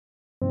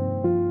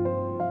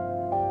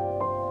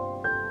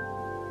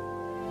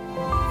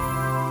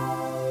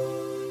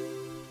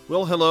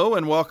Well, hello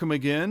and welcome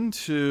again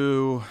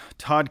to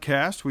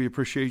Toddcast. We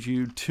appreciate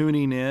you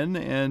tuning in,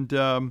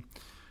 and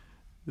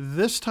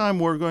this time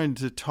we're going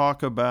to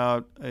talk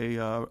about a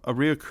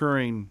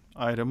reoccurring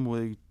item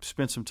we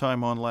spent some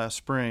time on last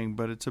spring,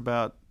 but it's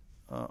about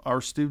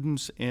our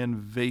students and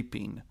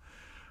vaping.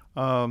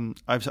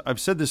 I've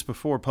said this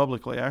before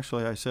publicly.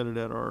 Actually, I said it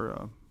at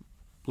our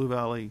Blue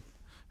Valley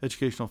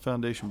Educational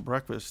Foundation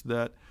breakfast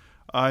that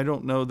I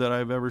don't know that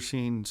I've ever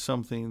seen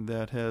something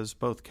that has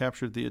both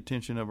captured the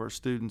attention of our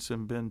students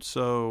and been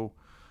so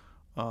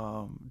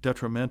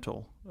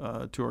detrimental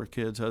to our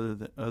kids other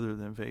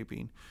than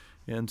vaping.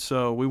 And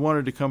so we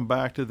wanted to come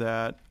back to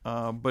that.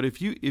 But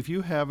if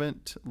you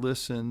haven't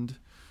listened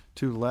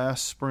to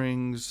last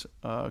spring's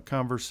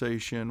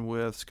conversation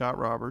with Scott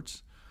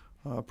Roberts,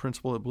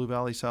 principal at Blue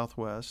Valley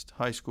Southwest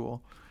High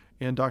School,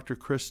 and Dr.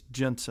 Chris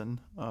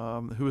Jenson,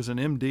 who is an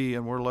MD,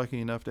 and we're lucky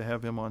enough to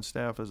have him on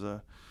staff as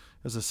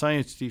a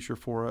science teacher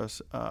for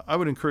us, I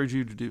would encourage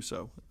you to do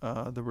so.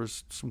 There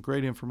was some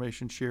great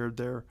information shared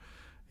there,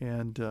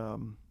 and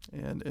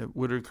it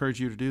would encourage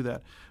you to do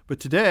that.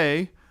 But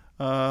today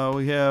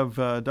we have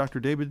Dr.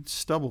 David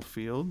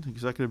Stubblefield,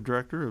 Executive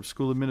Director of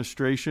School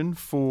Administration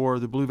for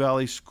the Blue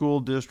Valley School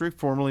District,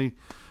 formerly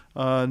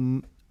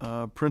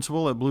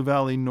Principal at Blue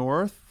Valley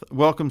North.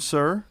 Welcome,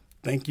 sir.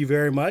 Thank you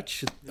very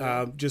much.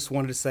 Just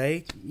wanted to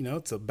say,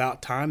 it's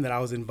about time that I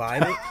was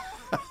invited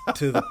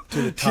to the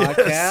Toddcast.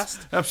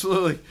 Yes,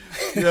 absolutely.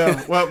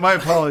 Yeah. Well, my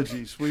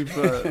apologies. We've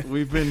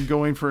been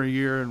going for a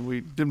year and we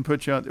didn't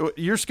put you on.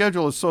 Your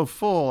schedule is so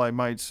full, I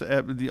might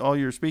say, all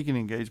your speaking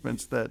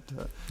engagements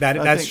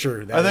that's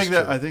true.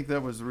 I think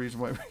that was the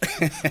reason why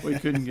we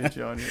couldn't get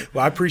you on here.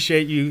 Well, I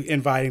appreciate you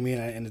inviting me,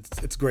 and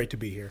it's great to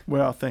be here.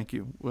 Well, thank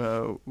you.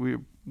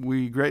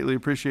 We greatly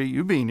appreciate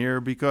you being here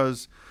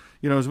because,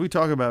 as we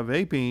talk about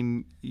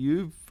vaping,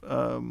 you've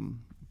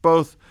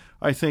both.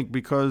 I think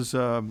because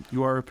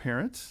you are a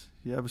parent,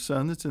 you have a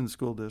son that's in the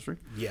school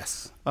district.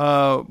 Yes.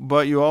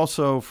 But you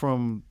also,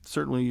 from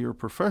certainly your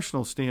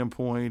professional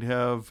standpoint,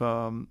 have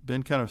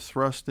been kind of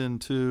thrust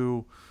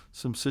into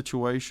some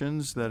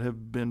situations that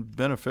have been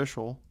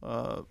beneficial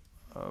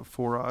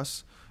for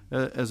us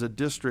as a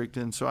district.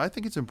 And so I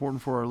think it's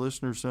important for our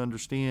listeners to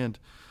understand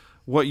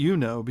what you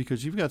know,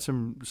 because you've got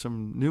some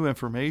new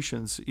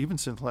information, even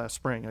since last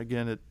spring.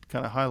 Again, it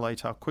kind of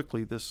highlights how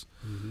quickly this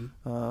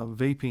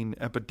vaping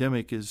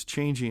epidemic is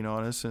changing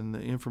on us and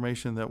the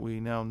information that we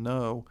now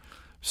know.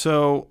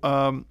 So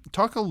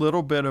talk a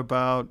little bit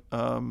about,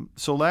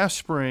 so last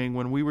spring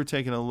when we were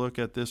taking a look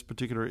at this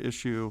particular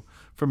issue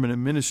from an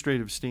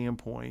administrative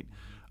standpoint,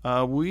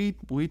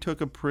 we took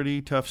a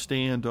pretty tough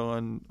stand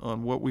on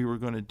what we were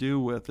going to do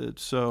with it.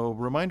 So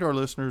remind our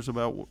listeners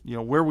about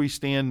where we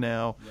stand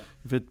now,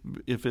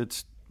 if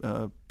it's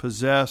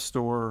possessed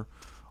or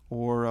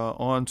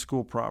on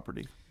school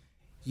property.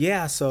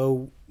 Yeah.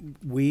 So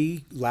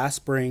we last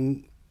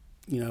spring,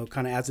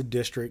 kind of as a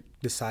district,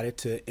 decided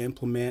to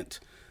implement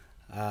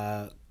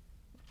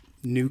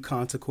new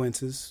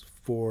consequences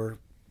for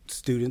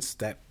students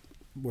that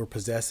were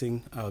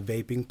possessing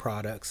vaping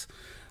products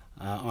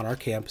on our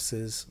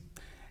campuses.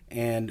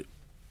 And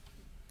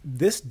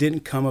this didn't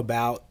come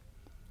about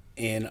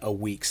in a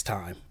week's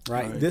time,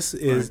 right? This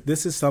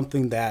is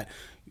something that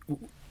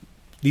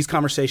these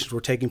conversations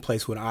were taking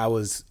place when I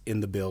was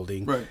in the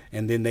building,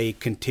 and then they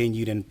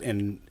continued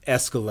and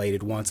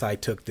escalated once I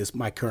took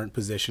my current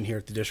position here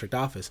at the district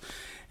office.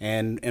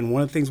 And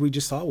one of the things we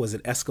just saw was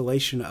an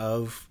escalation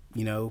of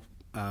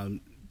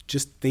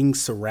just things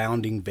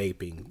surrounding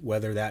vaping,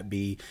 whether that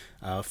be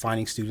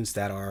finding students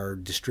that are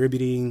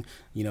distributing,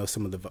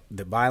 some of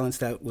the violence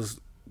that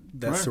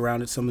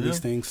surrounded some of these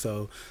things.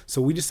 So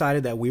we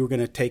decided that we were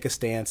going to take a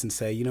stance and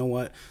say,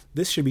 what,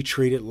 this should be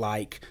treated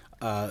like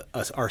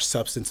our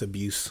substance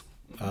abuse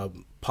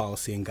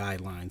policy and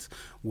guidelines,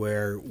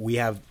 where we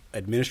have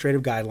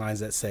administrative guidelines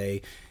that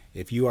say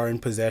if you are in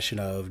possession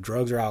of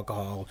drugs or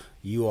alcohol,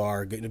 you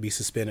are going to be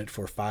suspended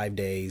for 5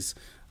 days,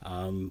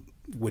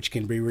 which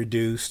can be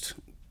reduced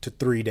to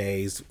 3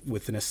 days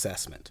with an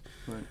assessment.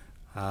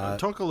 Right.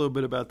 Talk a little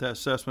bit about that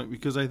assessment,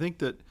 because I think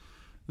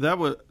that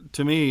was,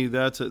 to me,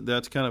 that's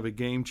kind of a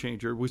game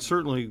changer. We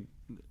certainly,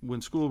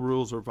 when school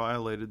rules are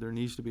violated, there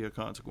needs to be a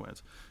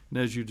consequence. And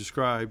as you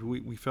described,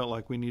 we felt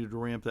like we needed to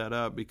ramp that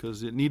up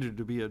because it needed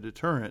to be a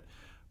deterrent.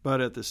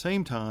 But at the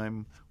same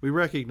time, we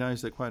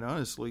recognize that, quite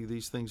honestly,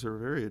 these things are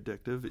very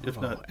addictive,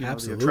 if not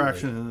the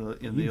attraction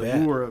and the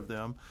allure of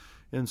them.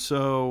 And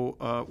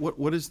so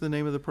what is the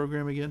name of the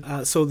program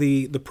again? So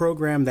the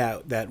program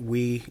that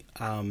we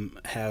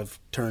have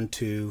turned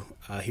to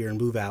here in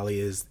Blue Valley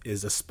is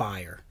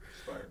Aspire.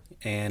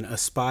 And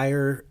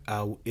Aspire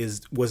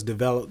was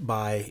developed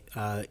by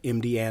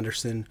MD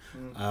Anderson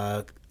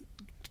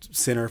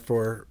Center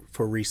for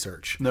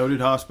Research. Noted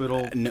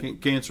hospital,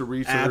 cancer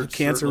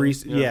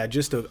research.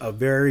 Just a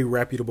very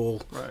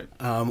reputable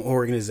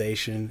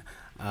organization.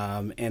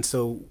 And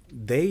so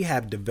they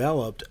have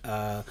developed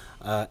a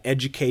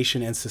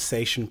education and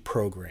cessation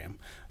program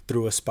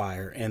through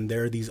Aspire. And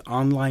there are these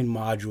online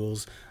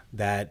modules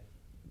that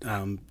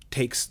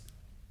takes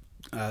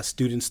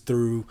students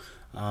through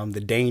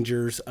the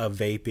dangers of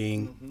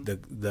vaping,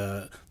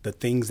 the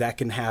things that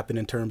can happen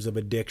in terms of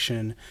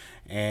addiction.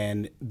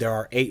 And there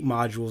are 8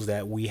 modules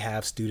that we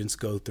have students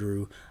go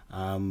through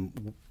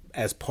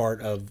as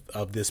part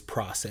of this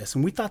process.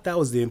 And we thought that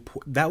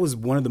was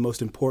one of the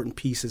most important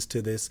pieces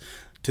to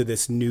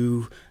this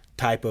new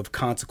type of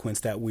consequence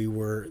that we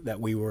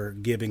were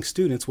giving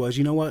students was,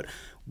 you know what,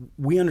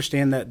 we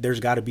understand that there's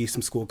got to be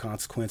some school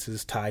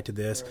consequences tied to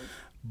this. Right.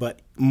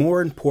 But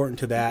more important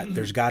to that,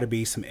 there's got to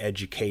be some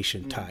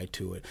education tied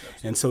to it.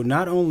 Absolutely. And so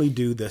not only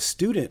does the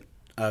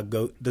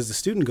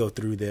student go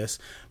through this,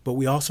 but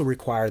we also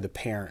require the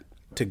parent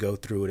to go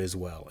through it as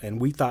well. And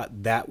we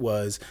thought that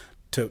was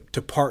to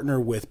partner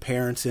with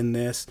parents in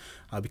this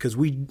because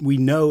we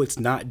know it's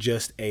not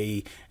just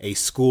a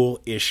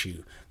school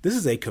issue. This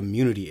is a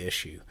community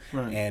issue.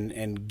 Right.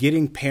 And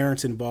getting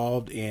parents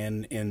involved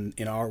in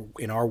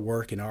our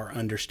work and our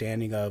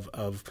understanding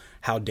of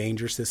how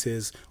dangerous this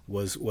is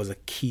was a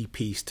key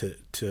piece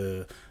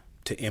to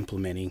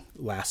implementing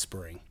last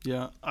spring.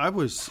 Yeah, I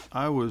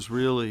was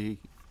really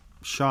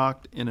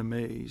shocked and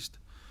amazed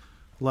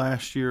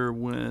last year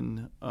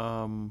when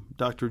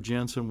Dr.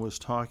 Jenson was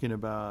talking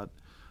about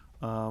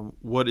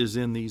what is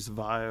in these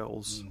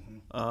vials.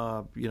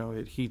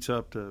 It heats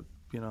up to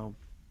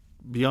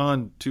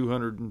beyond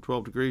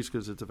 212 degrees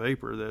because it's a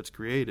vapor that's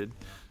created,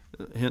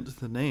 hence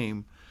the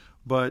name.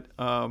 But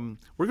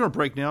we're going to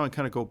break now and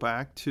kind of go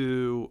back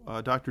to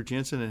Dr.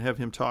 Jenson and have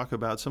him talk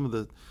about some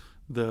of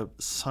the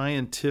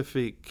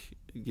scientific,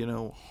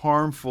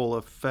 harmful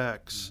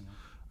effects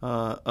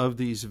of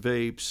these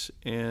vapes.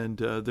 And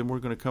then we're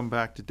going to come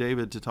back to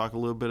David to talk a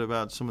little bit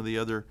about some of the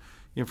other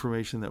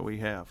information that we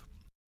have.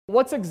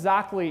 What's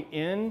exactly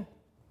in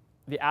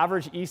the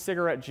average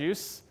e-cigarette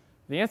juice?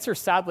 The answer,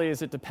 sadly,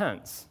 is it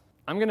depends.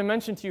 I'm going to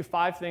mention to you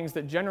 5 things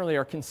that generally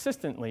are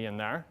consistently in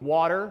there: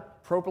 water,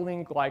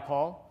 propylene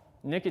glycol,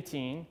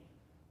 nicotine,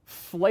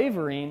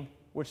 flavoring,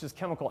 which is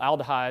chemical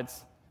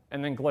aldehydes,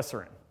 and then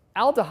glycerin.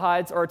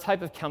 Aldehydes are a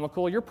type of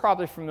chemical. You're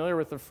probably familiar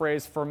with the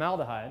phrase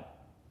formaldehyde.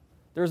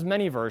 There's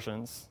many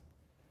versions.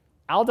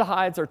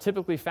 Aldehydes are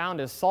typically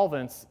found as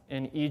solvents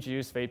in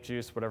e-juice, vape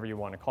juice, whatever you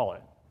want to call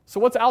it. So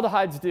what's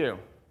aldehydes do?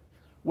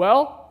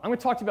 Well, I'm going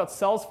to talk to you about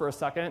cells for a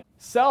second.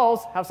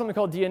 Cells have something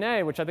called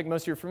DNA, which I think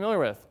most of you are familiar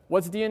with.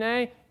 What's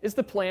DNA? It's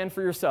the plan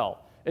for your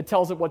cell. It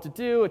tells it what to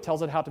do. It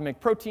tells it how to make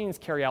proteins,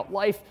 carry out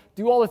life,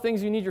 do all the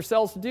things you need your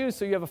cells to do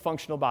so you have a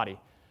functional body.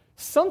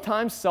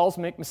 Sometimes cells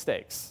make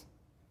mistakes,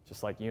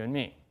 just like you and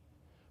me.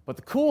 But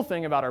the cool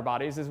thing about our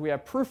bodies is we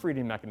have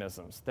proofreading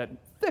mechanisms that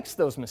fix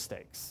those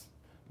mistakes.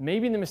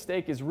 Maybe the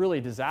mistake is really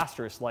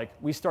disastrous, like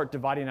we start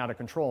dividing out of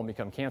control and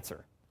become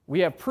cancer. We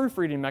have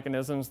proofreading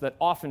mechanisms that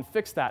often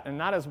fix that, and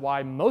that is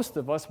why most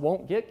of us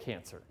won't get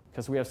cancer,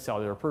 because we have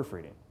cellular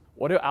proofreading.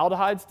 What do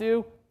aldehydes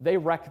do? They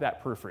wreck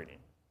that proofreading.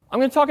 I'm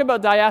going to talk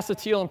about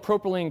diacetyl and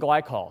propylene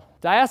glycol.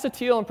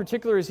 Diacetyl in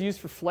particular is used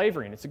for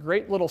flavoring. It's a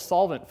great little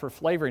solvent for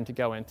flavoring to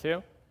go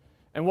into.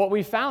 And what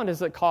we found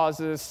is it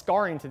causes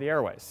scarring to the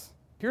airways.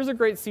 Here's a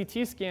great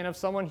CT scan of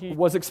someone who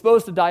was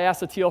exposed to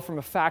diacetyl from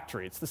a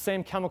factory. It's the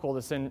same chemical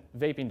that's in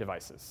vaping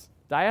devices.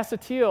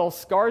 Diacetyl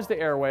scars the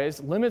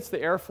airways, limits the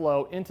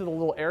airflow into the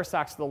little air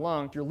sacs of the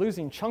lung. You're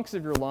losing chunks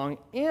of your lung,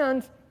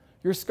 and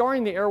you're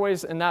scarring the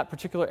airways in that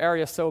particular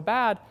area so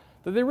bad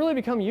that they really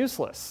become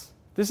useless.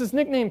 This is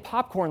nicknamed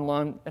popcorn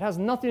lung. It has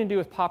nothing to do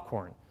with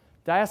popcorn.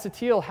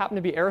 Diacetyl happened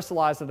to be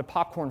aerosolized at a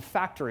popcorn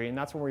factory, and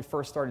that's when we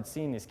first started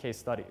seeing these case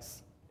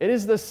studies. It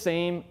is the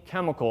same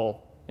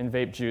chemical in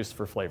vape juice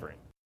for flavoring.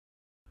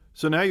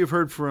 So now you've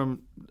heard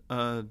from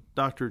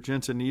Dr.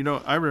 Jenson.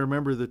 I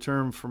remember the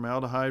term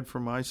formaldehyde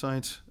from my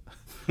science,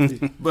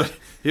 but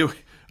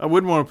I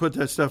wouldn't want to put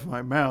that stuff in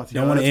my mouth. You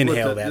don't want to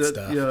inhale that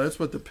stuff. Yeah, that's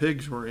what the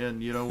pigs were in,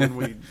 when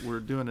we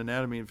were doing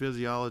anatomy and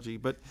physiology.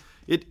 But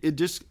it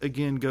just,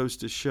 again, goes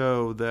to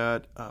show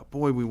that,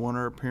 we want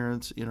our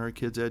parents and our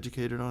kids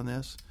educated on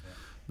this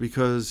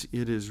because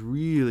it is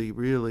really,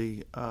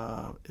 really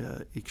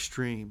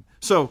extreme.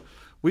 So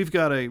we've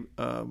got a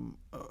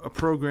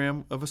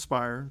program of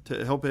Aspire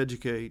to help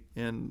educate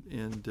and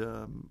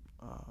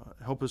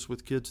help us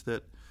with kids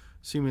that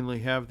seemingly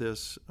have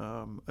this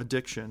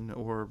addiction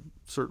or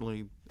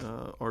certainly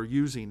are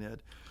using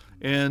it.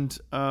 And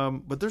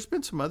but there's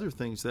been some other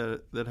things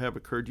that have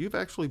occurred. You've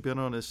actually been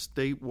on a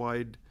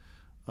statewide,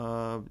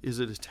 is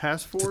it a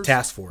task force? It's a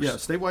task force. Yeah,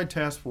 statewide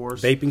task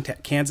force.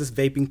 Kansas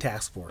Vaping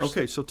Task Force.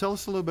 Okay, so tell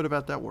us a little bit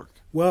about that work.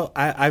 Well,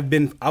 I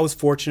was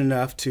fortunate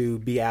enough to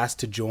be asked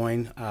to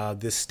join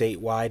this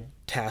statewide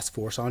task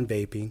force on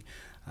vaping.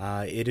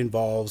 It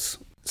involves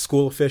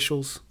school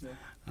officials.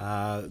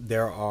 Yeah.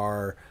 There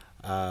are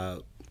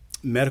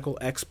medical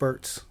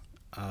experts,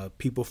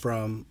 people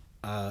from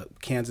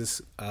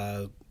Kansas,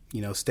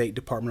 State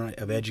Department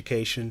of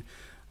Education,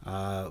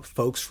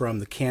 folks from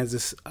the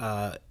Kansas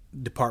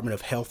Department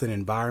of Health and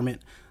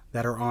Environment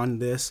that are on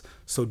this.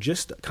 So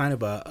just kind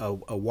of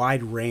a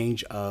wide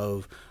range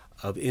of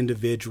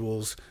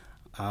individuals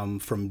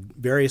from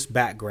various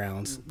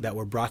backgrounds that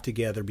were brought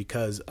together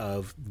because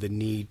of the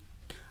need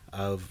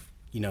of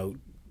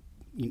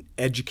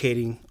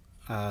educating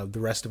the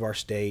rest of our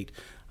state,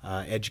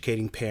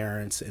 educating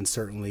parents and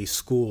certainly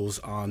schools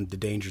on the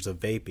dangers of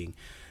vaping.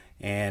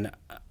 And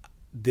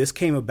this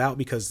came about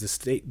because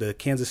the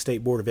Kansas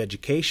State Board of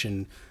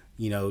Education,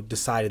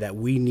 decided that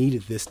we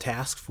needed this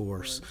task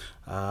force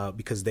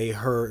because they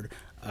heard,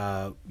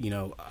 I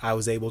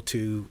was able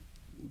to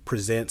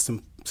present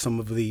some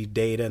of the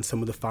data and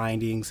some of the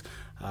findings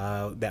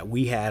that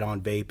we had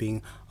on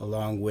vaping,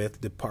 along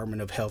with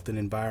Department of Health and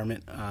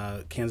Environment,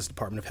 Kansas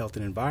Department of Health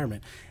and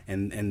Environment,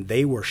 and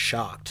they were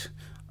shocked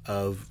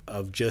of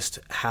just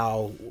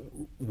how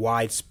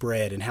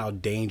widespread and how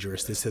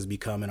dangerous this has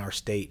become in our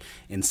state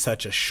in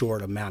such a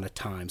short amount of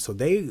time. So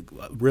they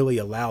really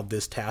allowed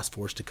this task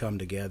force to come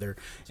together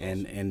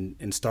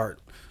and start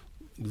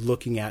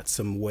looking at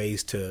some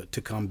ways to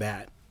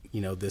combat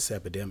this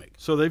epidemic.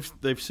 So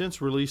they've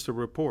since released a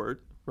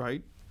report,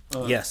 right?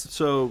 Yes.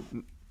 So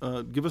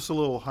give us a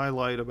little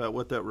highlight about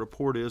what that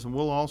report is, and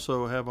we'll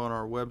also have on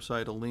our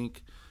website a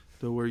link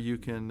to where you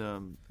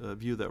can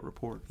view that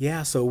report.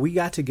 Yeah, so we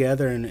got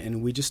together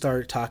and we just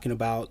started talking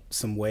about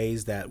some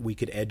ways that we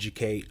could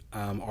educate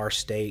our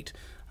state,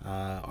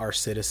 our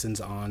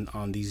citizens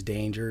on these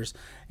dangers,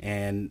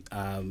 and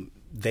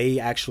they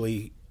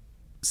actually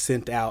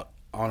sent out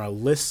on a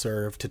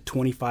listserv to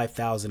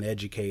 25,000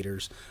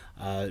 educators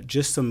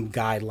just some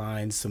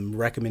guidelines, some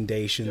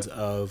recommendations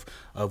of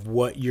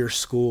what your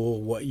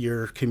school, what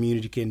your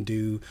community can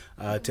do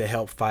to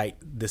help fight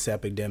this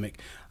epidemic.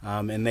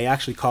 And they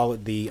actually call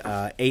it the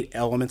 8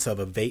 elements of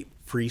a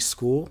vape-free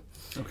school.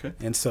 Okay.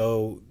 And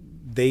so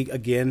they,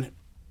 again,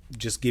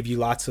 just give you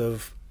lots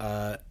of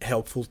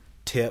helpful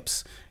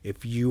tips.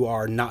 If you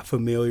are not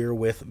familiar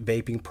with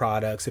vaping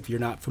products, if you're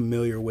not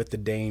familiar with the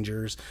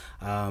dangers,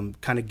 kind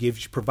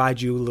of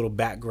provide you a little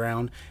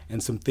background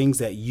and some things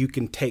that you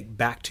can take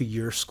back to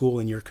your school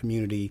and your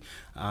community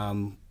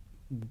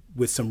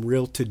with some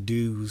real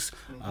to-dos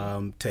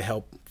to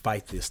help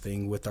fight this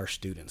thing with our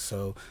students.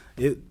 So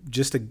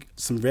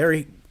some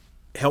very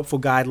helpful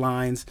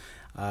guidelines.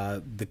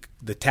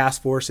 The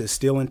task force is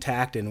still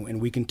intact,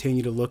 and we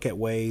continue to look at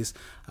ways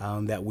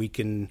that we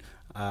can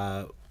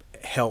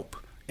help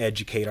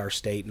educate our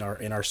state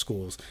and our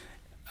schools.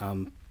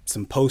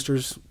 Some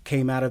posters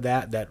came out of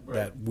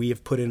that we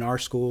have put in our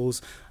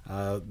schools.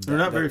 They're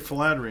not very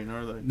flattering,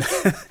 are they?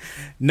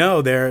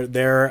 No,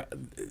 they're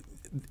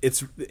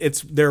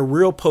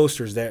real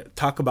posters that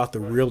talk about the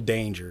real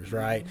dangers,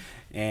 right?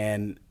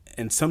 And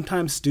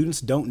sometimes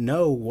students don't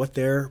know what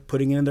they're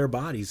putting in their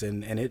bodies,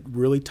 and it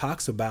really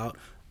talks about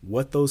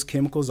what those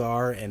chemicals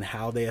are and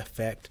how they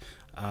affect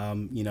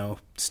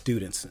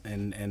students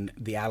and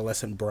the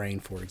adolescent brain,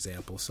 for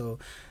example. So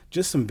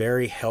just some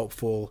very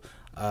helpful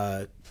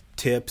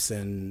tips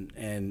and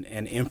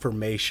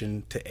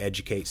information to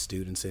educate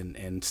students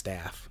and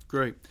staff.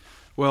 Great.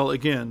 Well,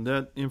 again,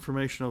 that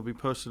information will be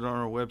posted on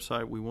our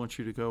website. We want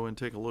you to go and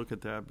take a look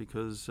at that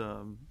because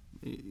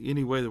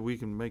any way that we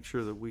can make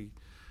sure that we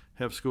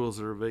have schools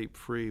that are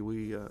vape-free,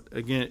 we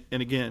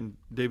again,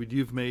 David,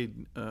 you've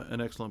made an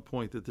excellent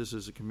point that this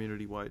is a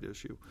community-wide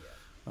issue.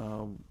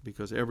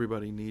 Because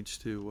everybody needs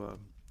to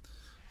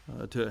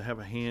have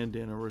a hand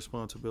in a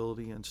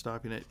responsibility in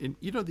stopping it. And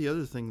the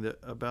other thing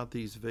about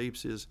these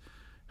vapes is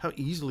how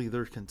easily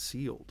they're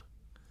concealed.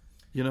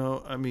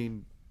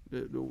 We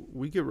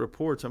get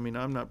reports.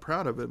 I'm not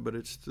proud of it, but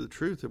it's the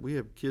truth that we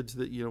have kids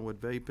that would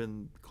vape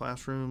in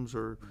classrooms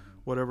or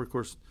whatever. Of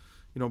course,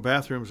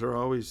 bathrooms are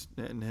always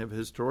and have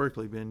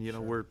historically been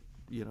where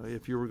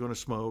if you were going to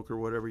smoke or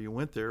whatever, you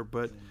went there,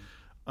 but.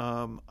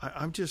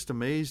 I'm just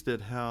amazed at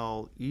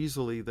how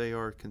easily they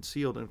are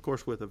concealed. And, of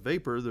course, with a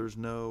vapor, there's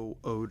no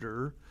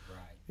odor,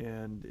 right,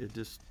 and it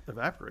just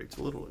evaporates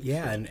literally.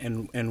 Yeah,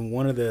 and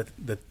one of the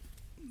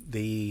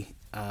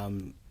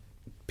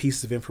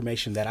pieces of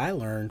information that I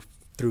learned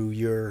through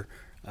your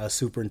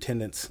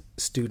superintendent's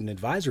student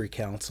advisory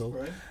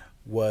council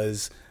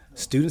was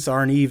students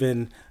aren't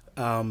even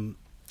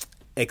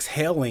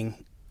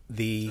exhaling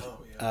the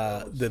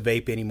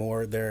vape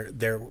anymore.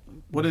 They're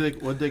what do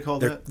they call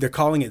that? They're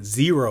calling it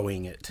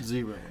zeroing it.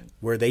 Zeroing.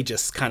 Where they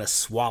just kind of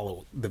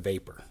swallow the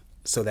vapor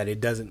so that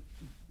it doesn't.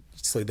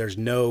 So there's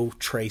no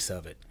trace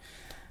of it,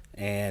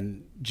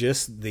 and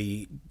just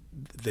the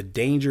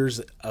dangers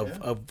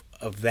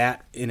of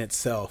that in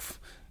itself,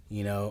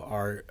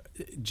 are.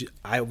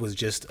 I was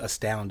just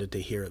astounded to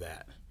hear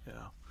that.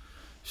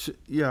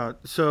 Yeah.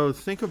 So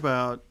think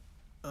about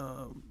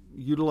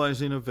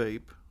utilizing a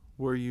vape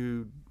where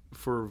you,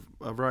 for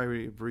a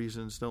variety of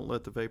reasons, don't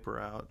let the vapor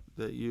out,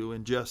 that you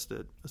ingest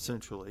it,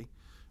 essentially,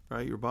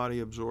 right? Your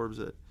body absorbs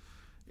it.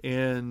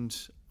 And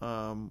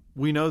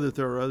we know that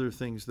there are other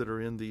things that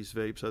are in these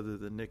vapes other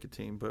than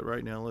nicotine, but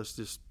right now let's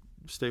just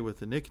stay with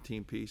the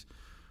nicotine piece.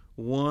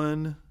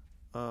 One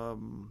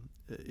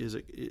is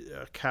a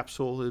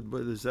capsule,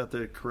 but is that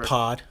the correct?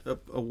 Pod.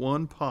 A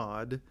one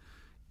pod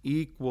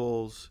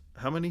equals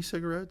how many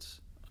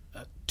cigarettes?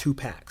 2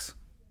 packs.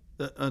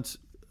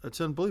 It's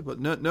unbelievable.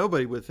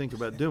 Nobody would think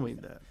about doing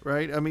that,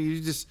 right?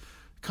 You just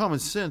common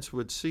sense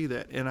would see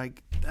that, and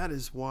that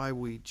is why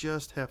we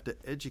just have to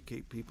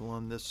educate people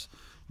on this.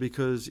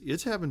 because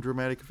it's having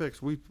dramatic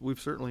effects. We've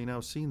certainly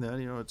now seen that.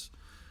 It's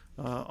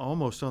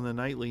almost on the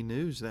nightly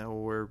news now,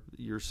 where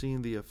you're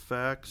seeing the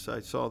effects. I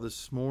saw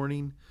this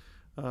morning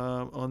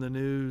on the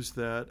news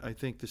that I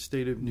think the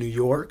state of New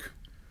York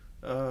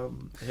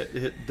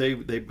they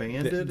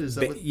banned it. Is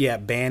that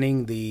what?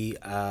 Banning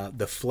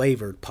the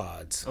flavored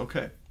pods.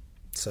 Okay.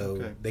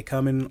 So they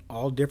come in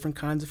all different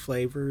kinds of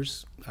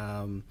flavors,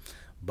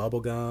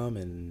 bubble gum,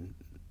 and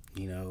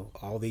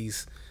all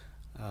these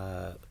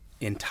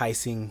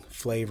enticing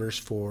flavors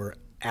for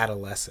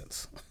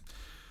adolescents.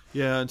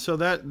 Yeah, and so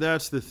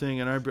that's the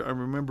thing, and I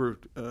remember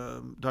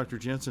Dr.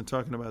 Jenson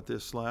talking about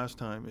this last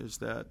time. Is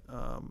that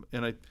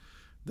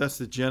that's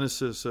the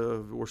genesis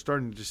of, we're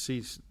starting to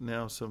see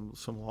now some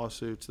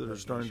lawsuits that are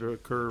starting to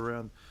occur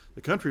around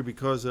the country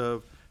because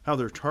of how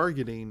they're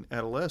targeting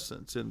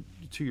adolescents. And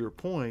to your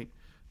point,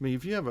 I mean,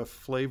 if you have a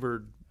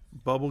flavored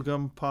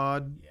bubblegum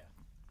pod,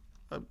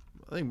 I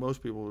think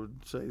most people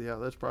would say, yeah,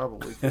 that's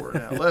probably for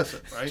an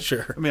adolescent, right?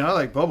 Sure. I mean, I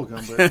like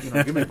bubblegum,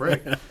 but give me a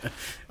break.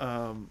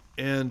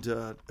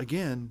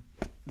 Again,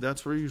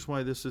 that's the reason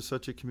why this is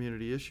such a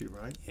community issue,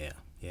 right?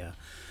 Yeah.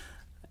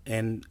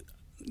 And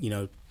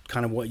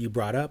kind of what you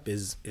brought up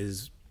is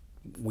it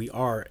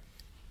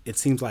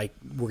seems like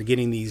we're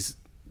getting these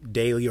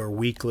daily or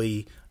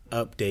weekly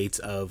updates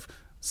of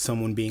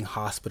someone being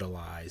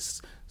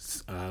hospitalized,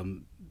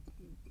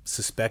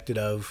 suspected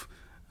of,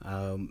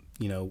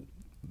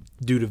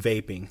 due to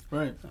vaping.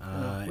 Right.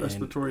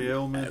 Respiratory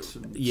ailments,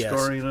 and yes.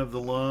 scarring of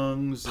the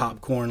lungs.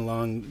 Popcorn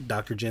lung.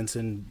 Dr.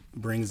 Jenson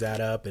brings that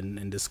up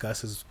and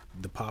discusses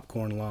the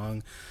popcorn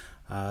lung.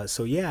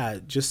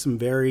 Just some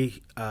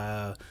very...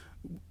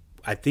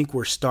 I think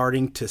we're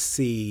starting to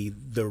see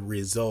the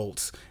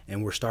results,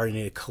 and we're starting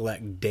to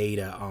collect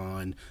data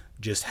on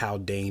just how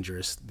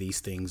dangerous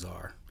these things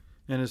are.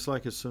 And it's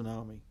like a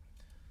tsunami.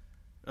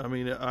 I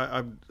mean,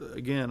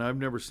 I've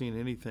never seen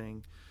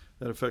anything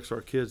that affects our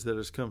kids that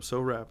has come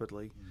so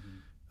rapidly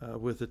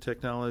with the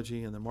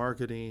technology and the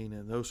marketing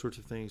and those sorts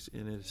of things,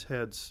 and it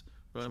has,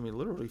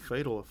 literally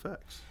fatal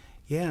effects.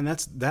 Yeah, and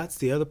that's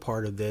the other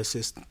part of this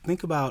is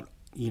think about,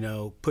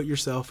 put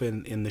yourself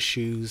in the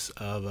shoes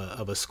of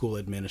a school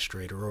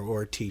administrator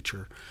or a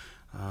teacher,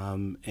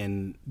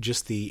 and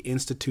just the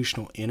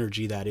institutional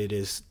energy that it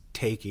is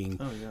taking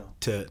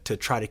to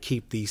try to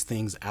keep these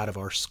things out of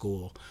our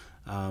school.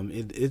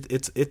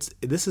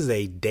 This is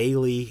a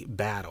daily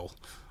battle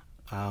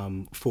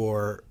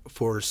for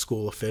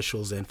school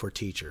officials and for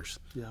teachers.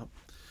 Yeah,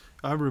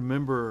 I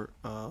remember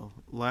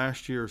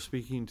last year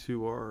speaking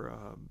to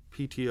our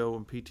PTO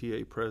and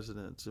PTA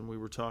presidents, and we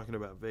were talking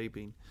about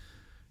vaping.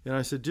 And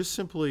I said, just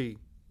simply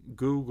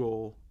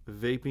Google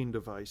vaping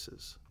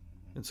devices.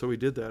 And so we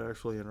did that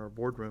actually in our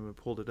boardroom and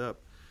pulled it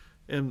up.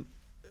 And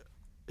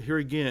here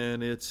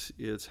again, it's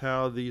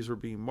how these are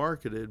being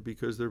marketed,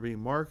 because they're being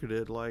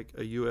marketed like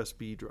a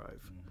USB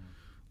drive,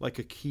 like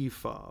a key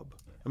fob.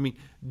 I mean,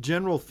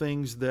 general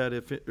things that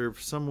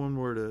if someone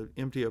were to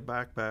empty a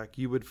backpack,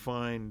 you would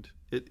find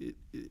it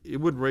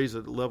would raise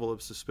a level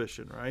of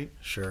suspicion, right?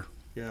 Sure.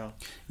 Yeah.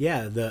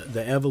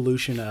 The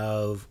evolution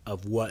of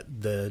what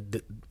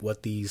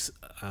these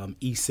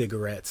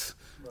e-cigarettes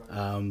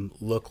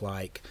look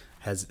like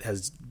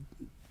has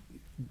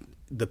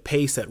the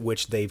pace at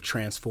which they've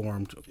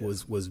transformed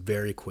was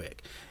very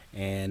quick,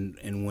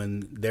 and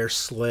when they're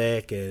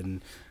slick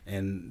and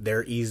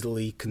they're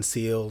easily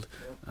concealed,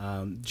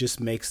 just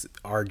makes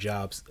our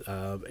jobs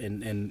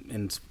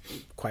and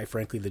quite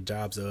frankly the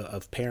jobs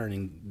of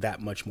parenting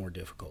that much more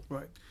difficult.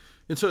 Right.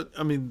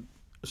 And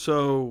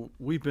so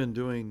we've been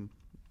doing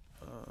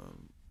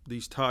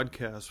these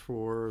Toddcasts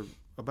for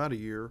about a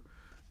year,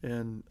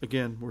 and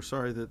again, we're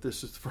sorry that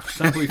this is the first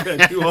time we've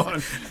had you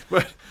on,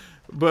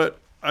 but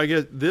I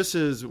guess this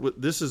is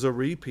a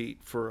repeat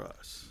for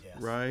us,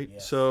 right?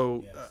 Yes,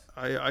 so yes.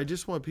 I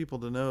just want people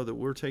to know that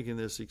we're taking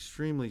this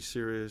extremely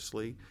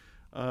seriously.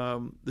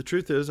 The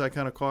truth is, I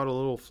kind of caught a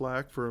little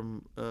flack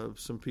from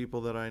some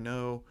people that I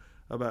know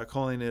about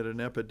calling it an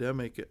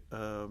epidemic,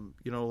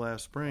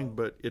 last spring,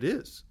 but it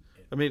is.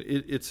 I mean,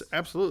 it's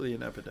absolutely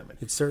an epidemic.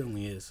 It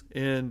certainly is.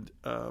 And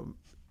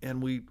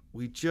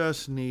we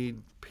just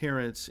need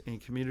parents and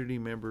community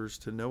members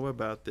to know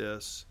about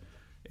this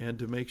and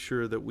to make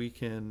sure that we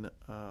can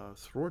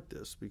thwart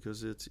this,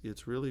 because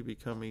it's really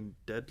becoming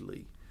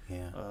deadly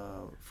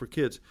for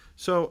kids.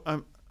 So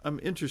I'm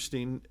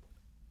interesting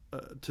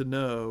to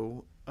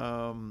know.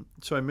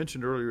 So I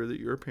mentioned earlier that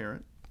you're a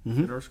parent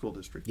in our school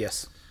district.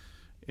 Yes.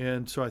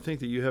 And so I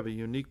think that you have a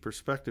unique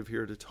perspective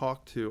here to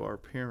talk to our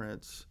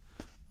parents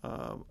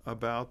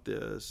about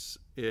this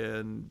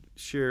and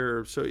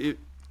share. So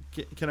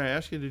can I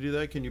ask you to do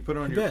that? Can you put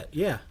on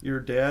your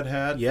dad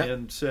hat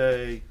and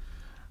say,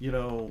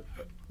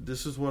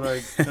 this is what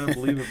I kind of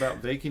believe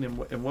about vaping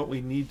and what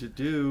we need to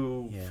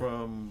do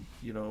from,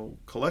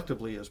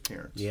 collectively as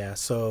parents. Yeah.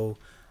 So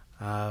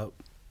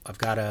I've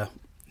got a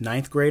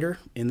 9th grader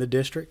in the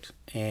district,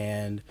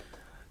 and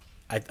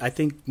I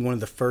think one of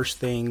the first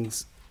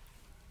things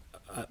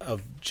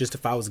of just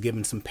if I was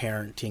given some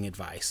parenting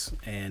advice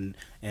and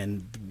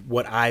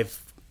what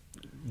I've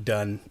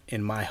done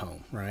in my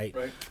home, right?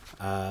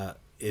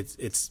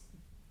 It's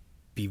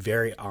be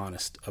very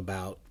honest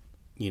about,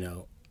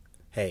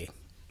 hey,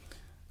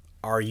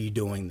 are you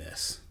doing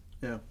this?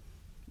 Yeah.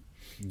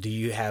 Do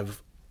you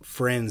have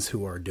friends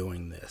who are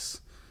doing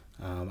this?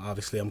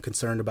 Obviously, I'm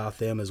concerned about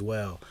them as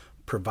well.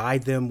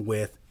 Provide them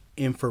with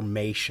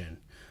information,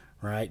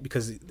 right?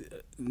 Because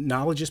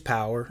knowledge is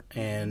power,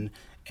 and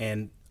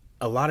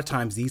a lot of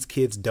times these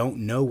kids don't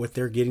know what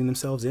they're getting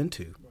themselves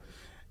into,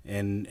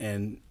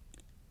 and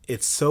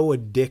it's so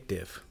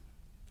addictive,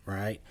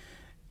 right?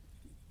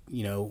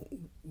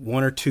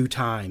 One or two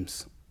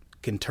times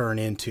can turn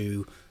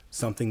into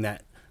something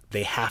that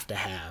they have to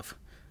have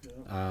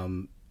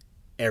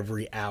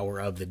every hour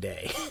of the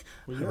day.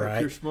 Well, yeah, right?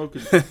 If you're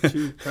smoking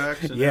 2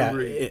 packs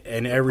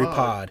in every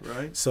pod.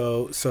 Right?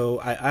 So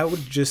I would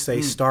just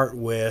say start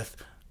with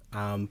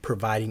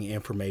providing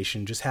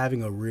information, just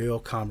having a real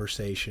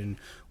conversation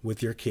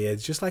with your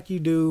kids, just like you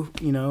do,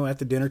 at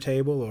the dinner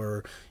table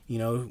or,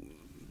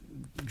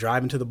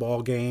 driving to the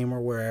ball game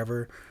or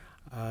wherever.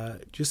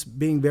 Just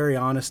being very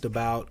honest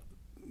about,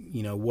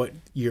 what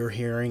you're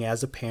hearing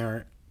as a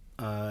parent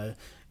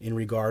in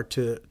regard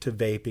to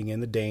vaping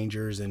and the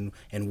dangers and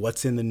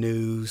what's in the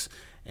news,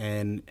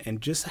 and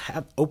just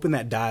open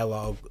that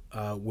dialogue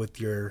with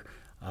your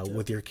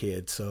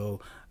kids.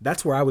 So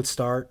that's where I would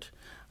start.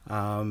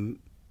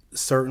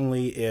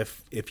 Certainly,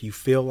 if you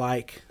feel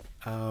like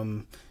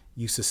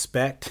you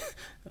suspect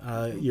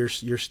your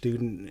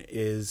student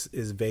is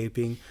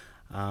vaping,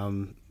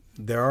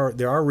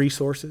 there are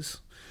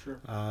resources. Sure.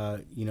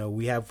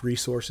 We have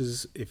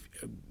resources. If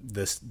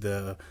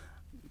the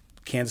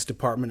Kansas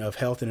Department of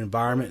Health and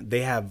Environment,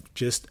 they have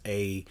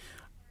a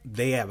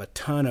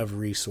ton of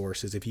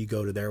resources if you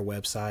go to their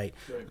website,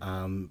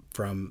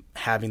 from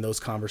having those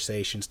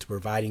conversations to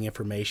providing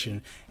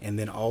information, and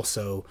then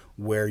also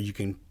where you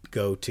can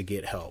go to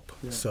get help.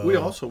 Yeah. So we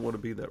also want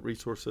to be that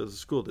resource as a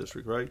school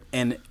district, right?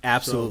 And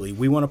absolutely,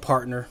 we want to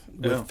partner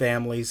with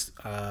families.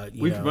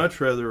 We'd much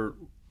rather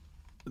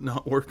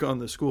not work on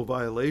the school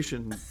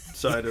violation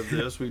side of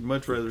this. We'd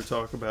much rather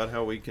talk about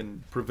how we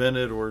can prevent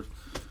it, or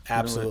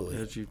absolutely,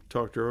 as you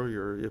talked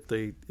earlier, if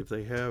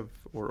they have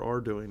or are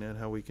doing it,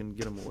 how we can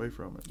get them away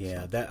from it.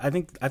 Yeah, so. I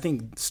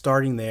think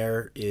starting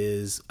there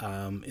is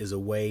a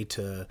way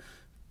to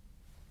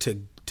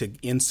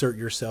insert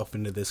yourself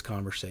into this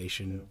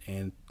conversation,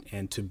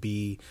 and to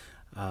be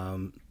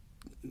one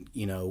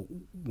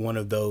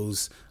of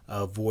those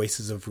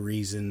voices of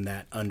reason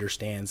that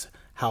understands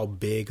how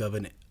big of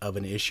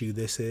an issue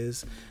this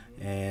is,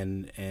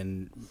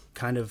 and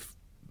kind of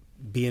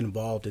be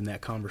involved in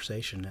that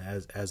conversation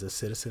as a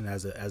citizen,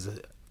 as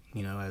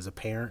a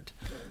parent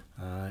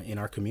in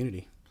our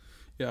community.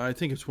 Yeah, I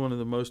think it's one of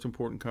the most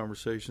important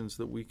conversations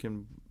that we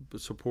can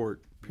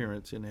support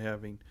parents in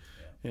having,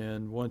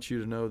 and want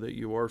you to know that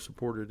you are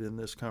supported in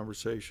this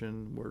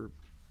conversation.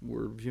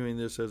 We're viewing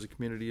this as a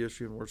community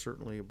issue, and we're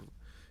certainly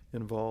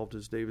involved,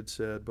 as David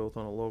said, both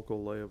on a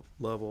local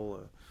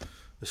level,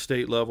 a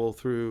state level,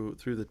 through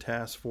the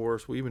task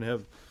force. We even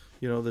have,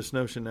 this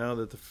notion now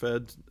that the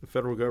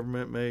federal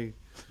government may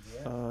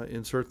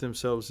insert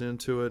themselves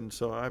into it, and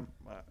so I'm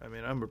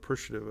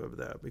appreciative of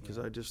that, because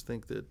I just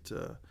think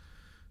that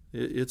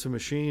it's a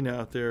machine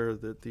out there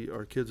that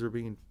our kids are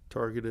being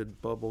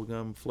targeted, bubble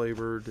gum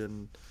flavored,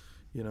 and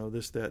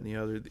this, that, and the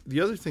other.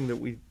 The other thing that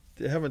we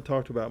haven't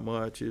talked about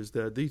much is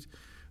that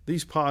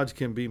these pods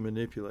can be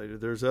manipulated.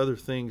 There's other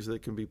things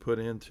that can be put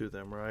into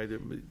them, right?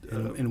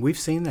 And we've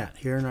seen that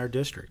here in our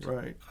district,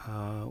 right?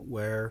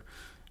 Where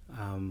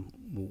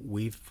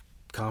we've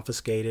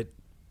confiscated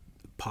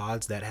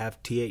pods that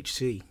have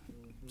THC.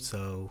 Mm-hmm.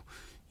 So,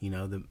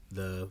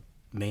 the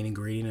main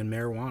ingredient in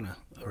marijuana,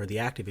 or the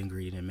active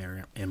ingredient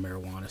in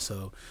marijuana.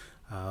 So,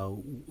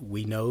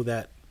 we know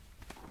that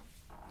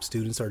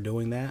students are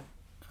doing that,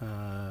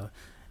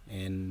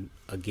 and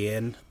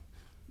again,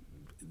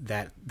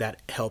 that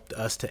helped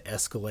us to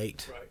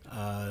escalate,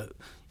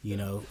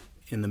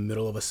 in the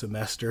middle of a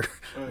semester,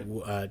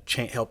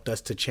 helped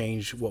us to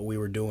change what we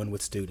were doing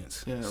with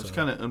students. Yeah, it's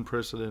kind of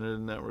unprecedented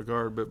in that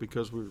regard, but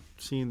because we're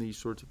seeing these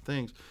sorts of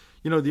things.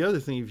 The other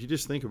thing, if you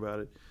just think about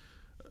it,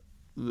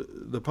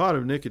 the pod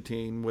of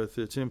nicotine with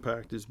its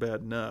impact is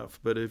bad enough,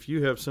 but if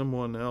you have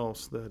someone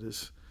else that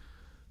is,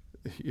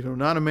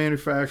 not a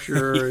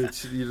manufacturer,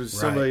 it's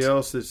somebody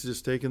else that's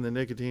just taking the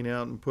nicotine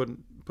out and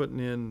putting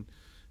in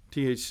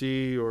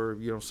THC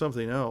or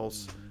something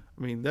else. Mm-hmm.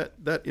 I mean,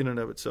 that in and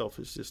of itself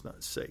is just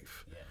not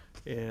safe.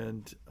 Yeah.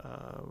 And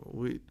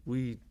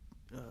we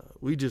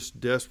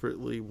just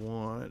desperately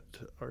want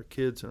our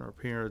kids and our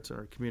parents and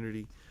our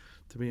community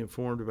to be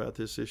informed about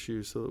this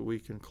issue, so that we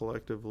can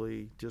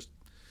collectively just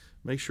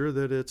make sure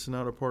that it's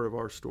not a part of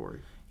our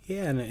story.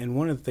 Yeah, and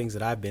one of the things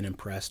that I've been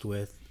impressed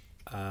with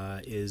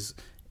is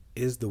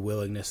the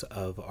willingness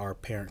of our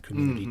parent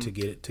community to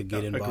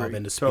get involved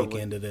and to speak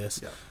into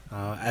this.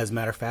 Yeah. As a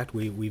matter of fact,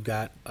 we've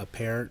got a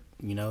parent,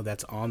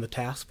 that's on the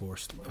task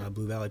force,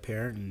 Blue Valley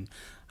parent, and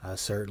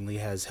certainly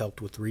has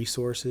helped with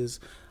resources.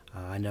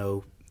 I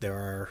know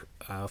there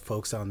are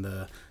folks on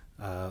the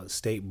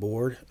state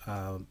board,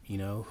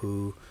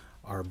 who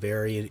are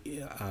very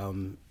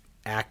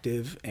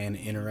active and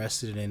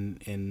interested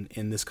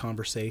in this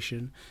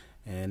conversation,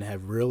 and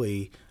have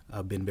really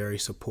been very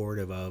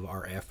supportive of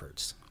our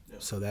efforts. Yeah.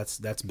 So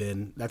that's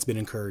been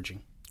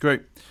encouraging.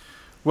 Great.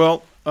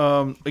 Well,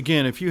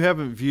 again, if you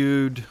haven't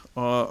viewed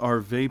our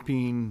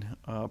vaping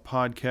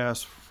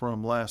podcast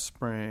from last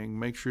spring,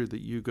 make sure that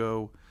you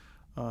go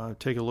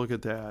take a look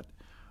at that.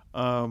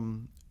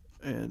 And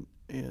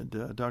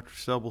Dr.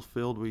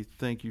 Stubblefield, we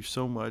thank you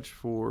so much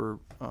for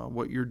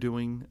what you're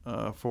doing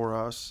for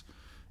us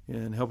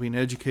and helping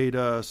educate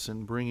us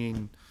and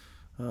bringing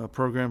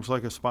programs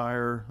like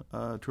Aspire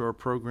to our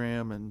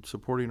program and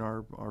supporting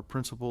our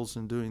principals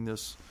in doing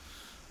this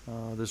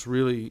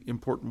really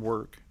important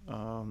work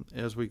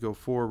as we go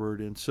forward.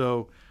 And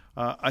so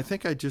I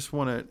think I just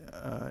want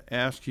to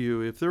ask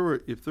you if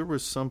there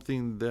was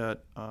something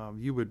that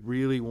you would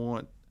really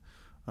want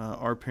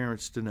our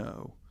parents to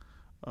know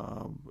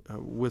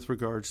with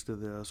regards to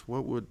this,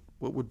 what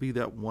would be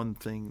that one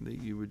thing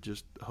that you would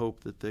just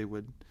hope that they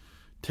would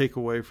take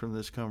away from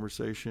this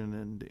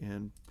conversation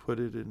and put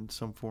it in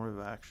some form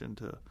of action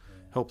to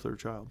help their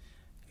child?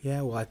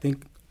 Yeah, well, I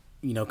think,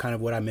 kind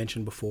of what I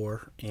mentioned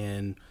before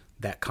in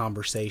that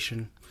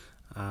conversation.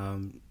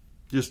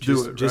 Just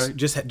do it, right?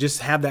 Just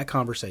have that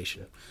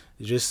conversation.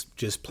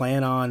 Just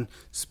plan on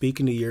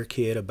speaking to your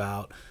kid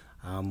about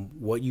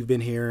what you've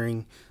been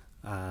hearing.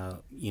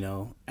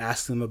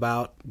 Ask them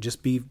about,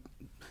 just be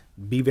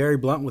very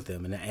blunt with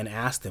them and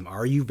ask them,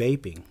 are you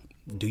vaping?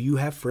 Do you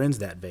have friends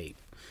that vape?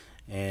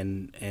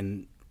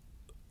 And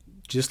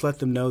just let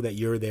them know that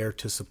you're there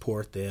to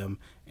support them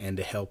and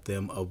to help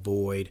them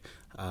avoid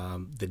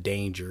the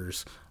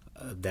dangers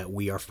that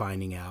we are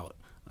finding out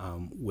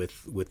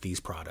with these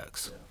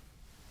products. Yeah.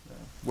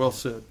 Well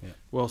said. Yeah.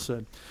 Well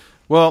said.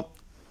 Well,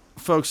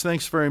 folks,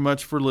 thanks very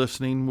much for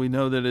listening. We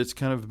know that it's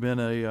kind of been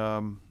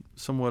a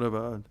somewhat of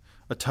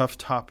a tough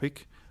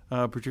topic,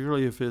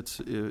 particularly if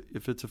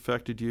it's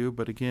affected you.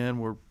 But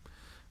again,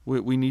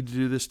 we need to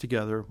do this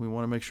together. We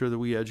want to make sure that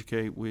we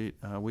educate. We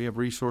have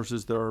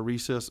resources. There are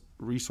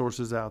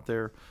resources out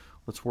there.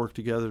 Let's work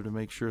together to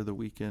make sure that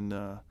we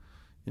can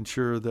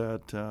ensure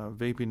that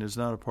vaping is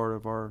not a part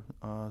of our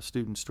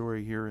student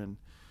story here in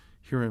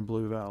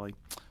Blue Valley.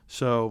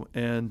 So,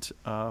 and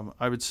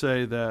I would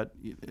say that,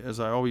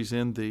 as I always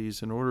end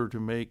these, in order to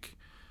make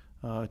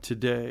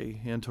today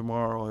and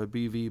tomorrow a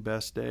BV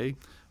best day,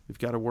 we've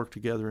got to work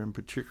together, and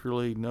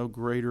particularly no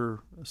greater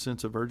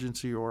sense of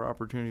urgency or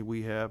opportunity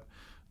we have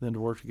than to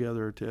work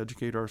together to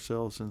educate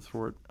ourselves and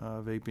thwart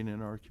vaping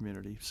in our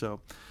community. So,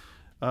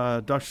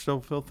 Dr.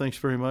 Stubblefield, thanks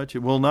very much.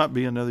 It will not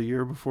be another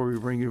year before we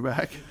bring you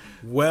back.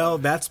 Well,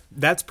 that's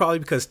probably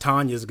because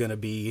Tanya's going to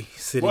be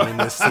sitting in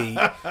this seat,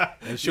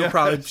 and she'll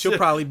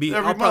probably be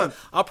every month.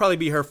 I'll probably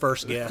be her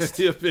first guest.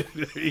 There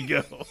you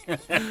go.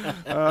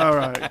 All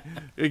right.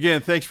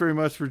 Again, thanks very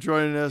much for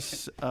joining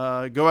us.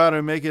 Go out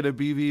and make it a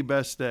BV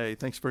best day.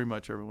 Thanks very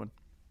much, everyone.